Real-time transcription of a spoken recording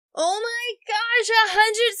Oh my gosh,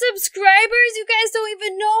 100 subscribers! You guys don't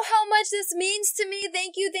even know how much this means to me.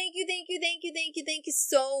 Thank you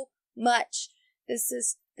so much. This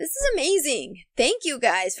is amazing. Thank you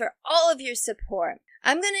guys for all of your support.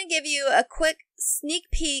 I'm gonna give you a quick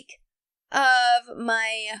sneak peek of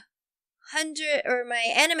my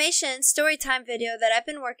animation storytime video that I've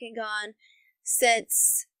been working on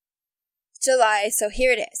since July, so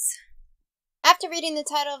here it is. After reading the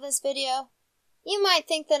title of this video, you might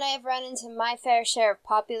think that I have run into my fair share of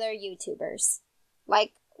popular YouTubers.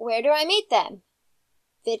 Like, where do I meet them?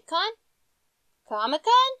 VidCon?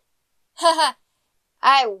 Comic-Con? Haha,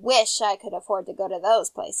 I wish I could afford to go to those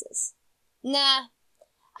places. Nah,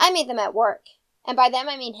 I meet them at work, and by them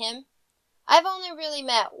I mean him. I've only really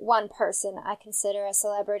met one person I consider a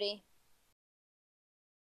celebrity.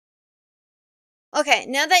 Okay,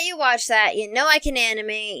 now that you watched that, you know I can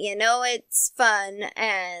animate, you know it's fun,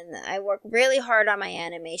 and I work really hard on my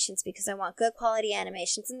animations because I want good quality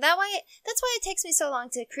animations, and that's why it takes me so long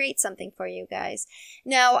to create something for you guys.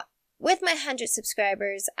 Now, with my 100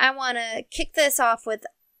 subscribers, I want to kick this off with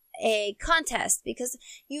a contest because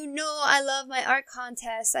you know I love my art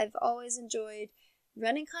contests. I've always enjoyed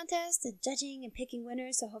running contests and judging and picking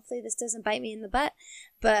winners, so hopefully this doesn't bite me in the butt,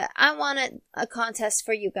 but I wanted a contest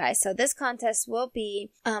for you guys. So this contest will be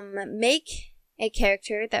make a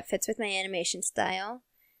character that fits with my animation style.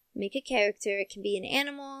 Make a character. It can be an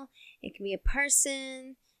animal, it can be a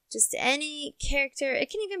person, just any character. It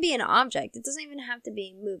can even be an object. It doesn't even have to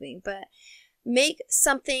be moving, but make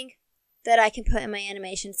something that I can put in my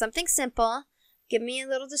animation. Something simple. Give me a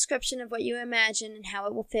little description of what you imagine and how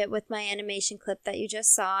it will fit with my animation clip that you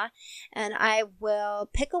just saw. And I will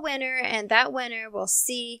pick a winner, and that winner will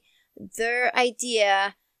see their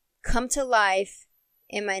idea come to life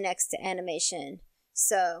in my next animation.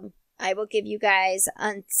 So I will give you guys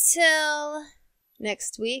until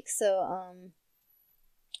next week. So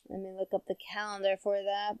let me look up the calendar for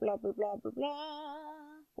that. Blah, blah, blah, blah, blah.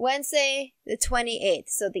 Wednesday, the 28th.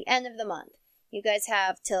 So the end of the month. You guys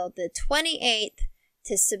have till the 28th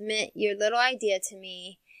to submit your little idea to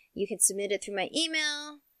me. You can submit it through my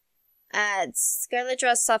email at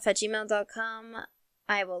scarlettdrawstuff@gmail.com.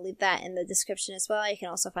 I will leave that in the description as well. You can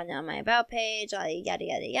also find it on my about page, yada,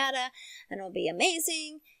 yada, yada, and it'll be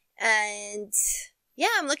amazing. And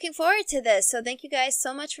yeah, I'm looking forward to this. So thank you guys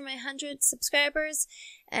so much for my 100 subscribers,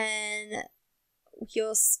 and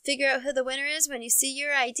you'll figure out who the winner is when you see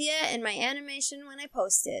your idea in my animation when I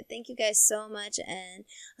post it. Thank you guys so much, and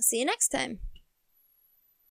I'll see you next time.